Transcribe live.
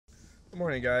Good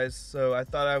morning, guys. So I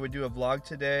thought I would do a vlog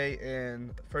today,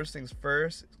 and first things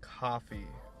first, coffee.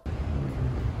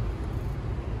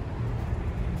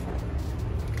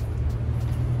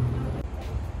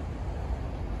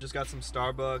 Just got some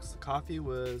Starbucks. The coffee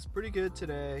was pretty good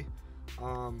today. It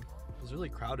was really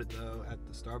crowded though at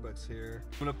the Starbucks here.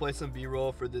 I'm gonna play some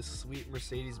B-roll for this sweet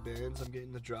Mercedes-Benz I'm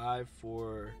getting to drive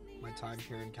for my time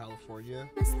here in California.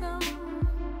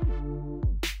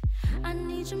 I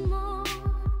need you more.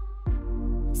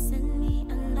 Send me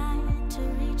a light to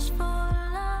reach for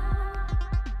love.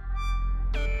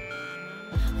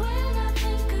 When I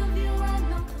think of you, I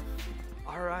know.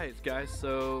 Alright guys,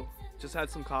 so just had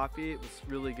some coffee. It was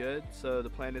really good. So the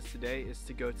plan is today is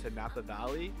to go to Napa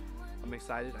Valley. I'm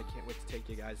excited. I can't wait to take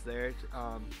you guys there. It's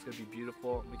gonna be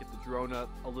beautiful. I'm gonna get the drone up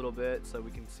a little bit so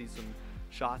we can see some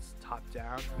shots top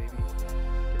down, maybe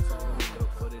get some really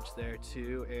dope footage there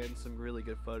too, and some really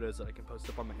good photos that I can post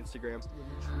up on my Instagram.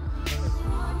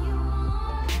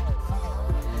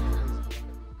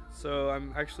 So I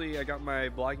got my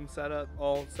vlogging setup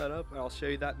all set up, and I'll show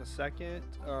you that in a second.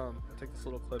 I took this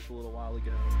little clip a little while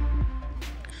ago.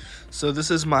 So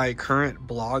this is my current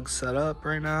blog setup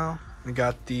right now. I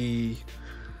got the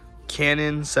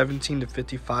Canon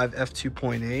 17-55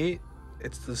 f2.8.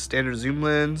 It's the standard zoom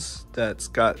lens that's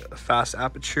got a fast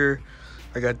aperture.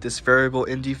 I got this variable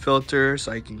ND filter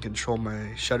so I can control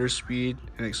my shutter speed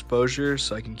and exposure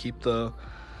so I can keep the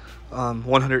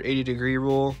 180 degree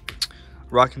rule.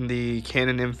 Rocking the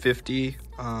Canon M50.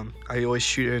 I always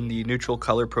shoot in the neutral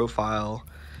color profile,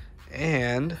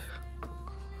 and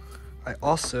I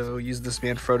also use this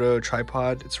Manfrotto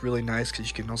tripod. It's really nice because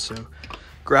you can also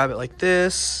grab it like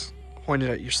this, point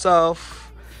it at yourself.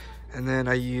 And then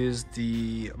I use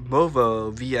the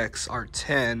Movo VX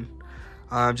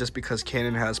R10 just because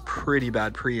Canon has pretty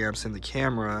bad preamps in the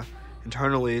camera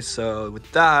internally. So with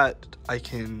that, I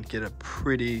can get a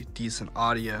pretty decent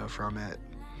audio from it.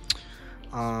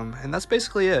 And that's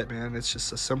basically it, man. It's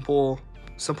just a simple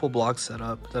blog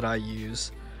setup that I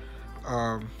use.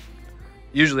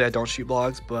 Usually I don't shoot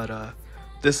blogs, but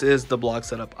this is the blog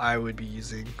setup I would be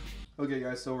using. Okay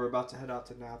guys, so we're about to head out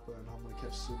to Napa, and I'm gonna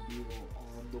catch some B-roll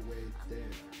on the way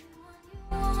there.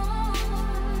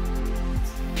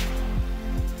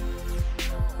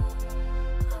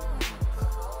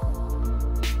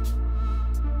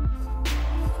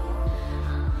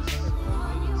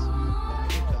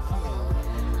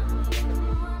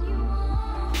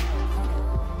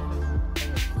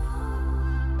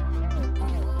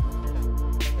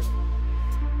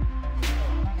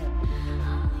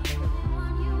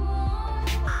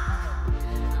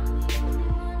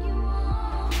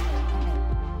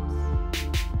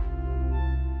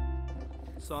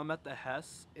 So I'm at the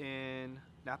Hess in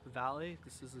Napa Valley.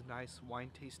 This is a nice wine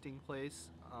tasting place.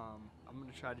 I'm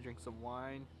gonna try to drink some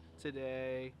wine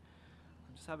today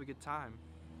and just have a good time.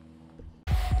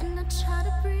 And I try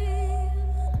to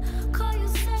breathe. Call you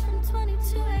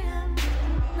 7:22 a.m.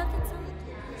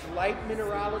 It's light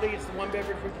minerality. It's the one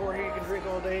beverage we pour here you can drink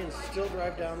all day and still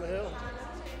drive down the hill.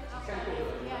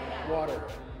 Water.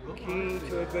 Key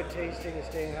to a good tasting is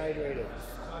staying hydrated.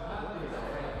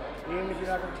 Even if you're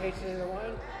not going to taste any of the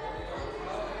wine,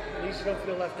 at least you don't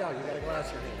feel left out. You got a glass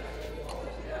in your hand.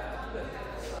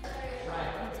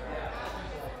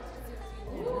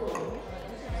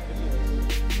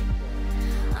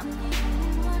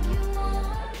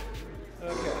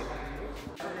 Okay.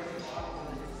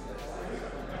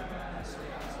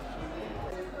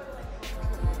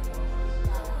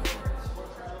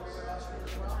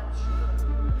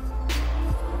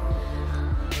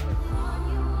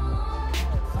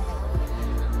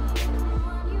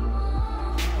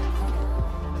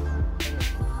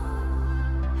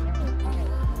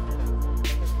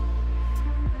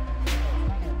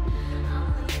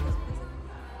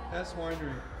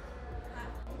 Winery.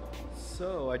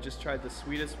 So I just tried the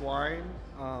sweetest wine.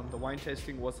 The wine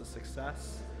tasting was a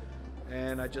success,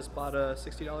 and I just bought a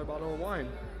 $60 bottle of wine.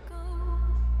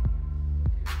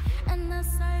 And I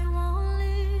say won't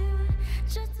leave,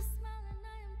 just a smile and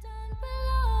I am down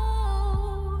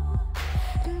below.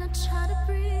 And I try to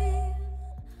breathe.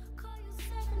 Call you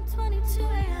 7:22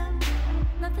 a.m.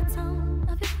 Let the tone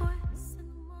of your voice in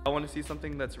the morning. I want to see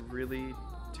something that's really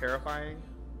terrifying.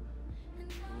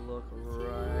 Look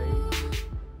right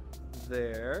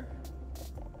there.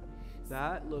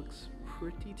 That looks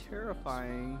pretty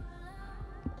terrifying.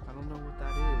 I don't know what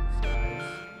that is, guys.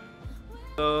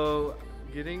 So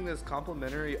getting this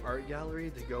complimentary art gallery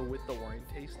to go with the wine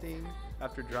tasting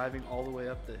after driving all the way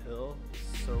up the hill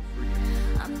is so freaking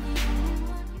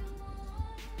cool.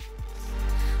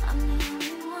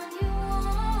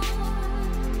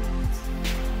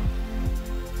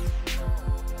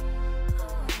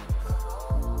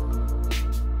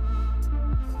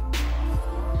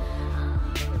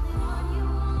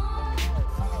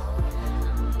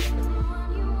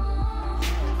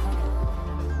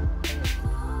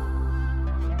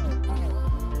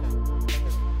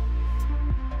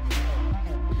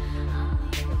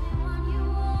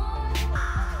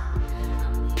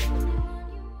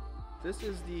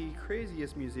 is the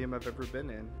craziest museum I've ever been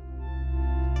in.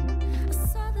 I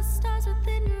saw the stars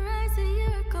within your eyes a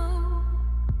year ago,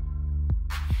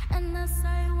 and I say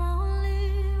I won't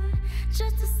leave,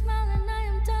 just a smile and I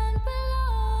am down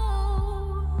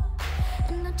below.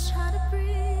 And I try to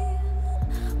breathe,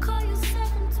 call you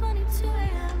 7:22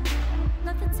 a.m.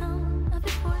 Love the tone of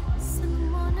your voice in the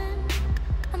morning.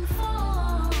 I'm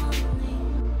falling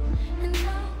in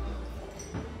love.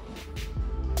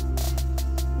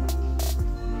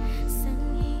 Send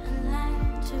me a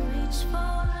light to reach for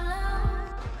love.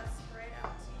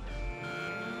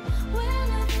 When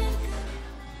I think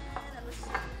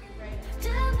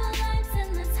dim the lights in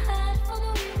this head for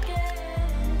the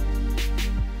weekend,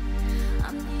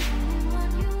 I'm the only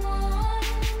one you want.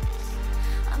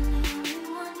 I'm the only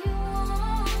one you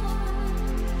want.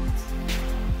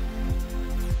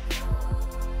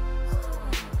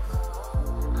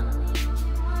 I'm the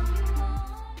only one you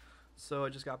want. So I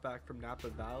just got back from Napa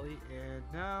Valley, and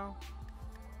now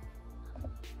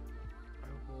I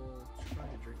will try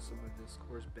to drink some of this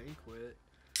Coors Banquet.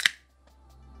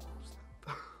 Just